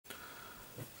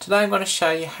Today I'm going to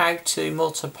show you how to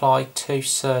multiply two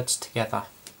surds together.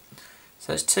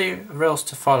 So there's two rules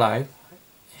to follow.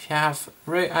 If you have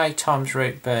root A times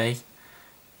root B,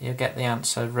 you'll get the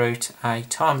answer root A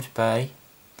times B.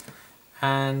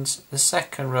 And the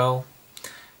second rule,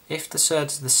 if the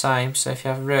surds are the same, so if you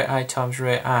have root A times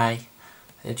root A,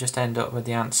 you'll just end up with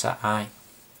the answer A.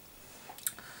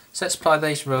 So let's apply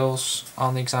these rules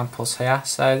on the examples here.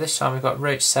 So this time we've got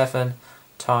root 7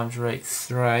 times root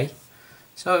 3.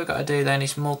 So what we've got to do then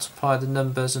is multiply the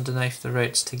numbers underneath the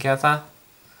roots together.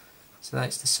 So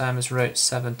that's the same as root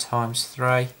 7 times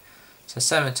 3. So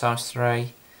 7 times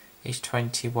 3 is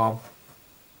 21.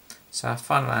 So our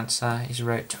final answer is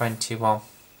root 21.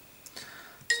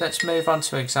 So let's move on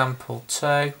to example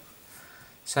 2.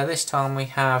 So this time we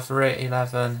have root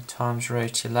 11 times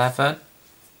root 11.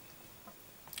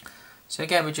 So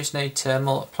again we just need to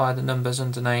multiply the numbers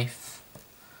underneath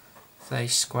the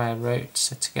square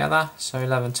roots together. So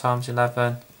 11 times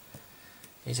 11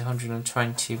 is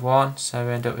 121, so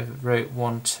we end up with root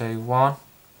 121.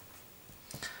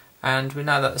 And we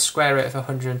know that the square root of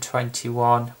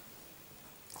 121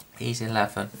 is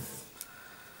 11.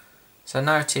 So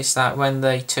notice that when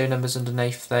the two numbers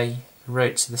underneath the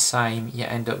roots are the same, you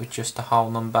end up with just a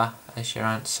whole number as your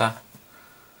answer.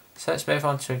 So let's move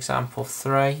on to example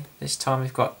 3. This time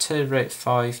we've got 2 root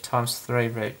 5 times 3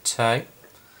 root 2.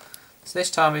 So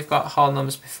this time we've got whole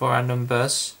numbers before our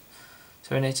numbers.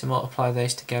 So we need to multiply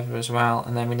these together as well,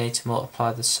 and then we need to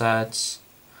multiply the surds.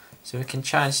 So we can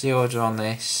change the order on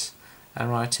this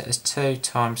and write it as 2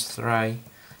 times 3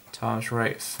 times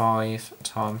root 5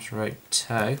 times root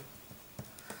 2.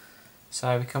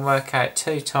 So we can work out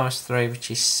 2 times 3, which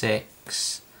is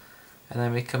 6. And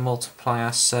then we can multiply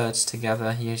our surds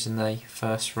together using the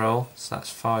first rule. So that's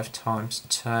 5 times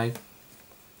 2.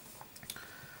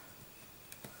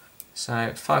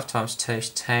 So 5 times 2 is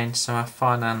 10, so our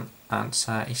final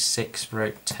answer is 6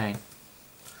 root 10.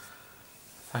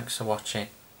 Thanks for watching.